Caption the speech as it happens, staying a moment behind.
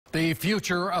The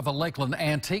future of a Lakeland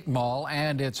antique mall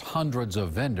and its hundreds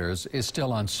of vendors is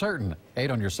still uncertain.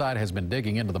 8 on Your Side has been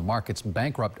digging into the market's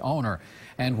bankrupt owner,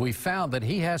 and we found that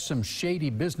he has some shady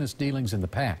business dealings in the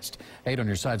past. 8 on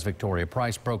Your Side's Victoria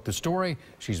Price broke the story.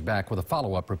 She's back with a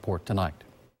follow-up report tonight.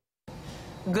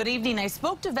 Good evening. I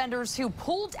spoke to vendors who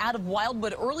pulled out of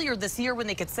Wildwood earlier this year when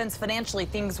they could sense financially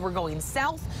things were going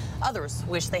south. Others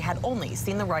wish they had only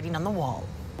seen the writing on the wall.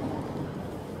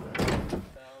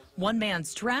 One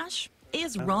man's trash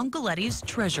is Ron Galetti's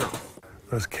treasure.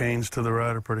 Those canes to the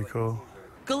right are pretty cool.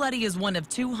 Galetti is one of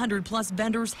 200-plus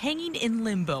vendors hanging in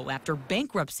limbo after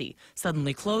bankruptcy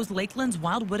suddenly closed Lakeland's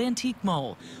Wildwood Antique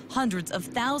Mall. Hundreds of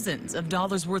thousands of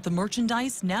dollars worth of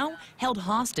merchandise now held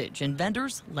hostage and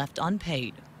vendors left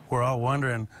unpaid. We're all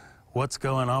wondering what's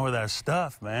going on with our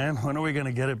stuff, man. When are we going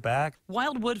to get it back?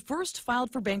 Wildwood first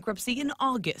filed for bankruptcy in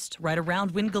August, right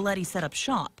around when Galetti set up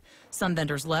shop. Some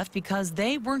vendors left because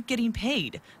they weren't getting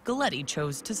paid. Galetti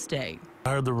chose to stay. I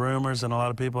heard the rumors and a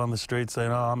lot of people on the street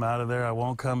saying, oh, I'm out of there, I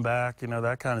won't come back, you know,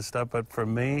 that kind of stuff. But for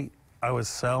me, I was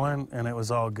selling and it was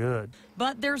all good.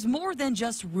 But there's more than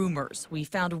just rumors. We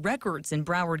found records in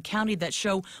Broward County that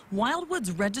show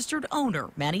Wildwood's registered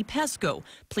owner, Manny Pesco,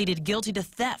 pleaded guilty to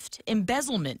theft,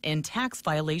 embezzlement, and tax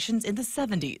violations in the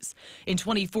 70s. In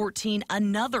 2014,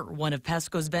 another one of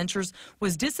Pesco's ventures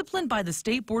was disciplined by the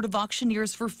State Board of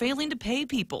Auctioneers for failing to pay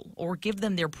people or give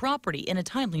them their property in a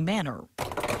timely manner.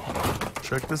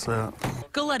 Check this out.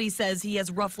 Galetti says he has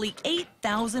roughly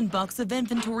 $8,000 of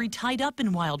inventory tied up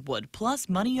in Wildwood, plus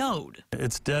money owed.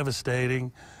 It's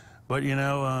devastating, but, you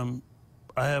know,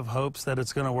 I have hopes that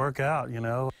it's going to work out, you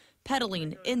know.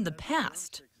 Peddling in the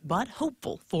past, but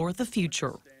hopeful for the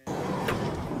future.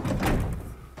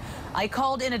 I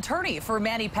called an attorney for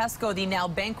Manny Pesco, the now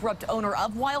bankrupt owner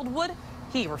of Wildwood.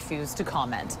 He refused to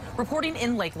comment. Reporting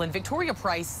in Lakeland, Victoria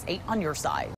Price, 8 on Your Side.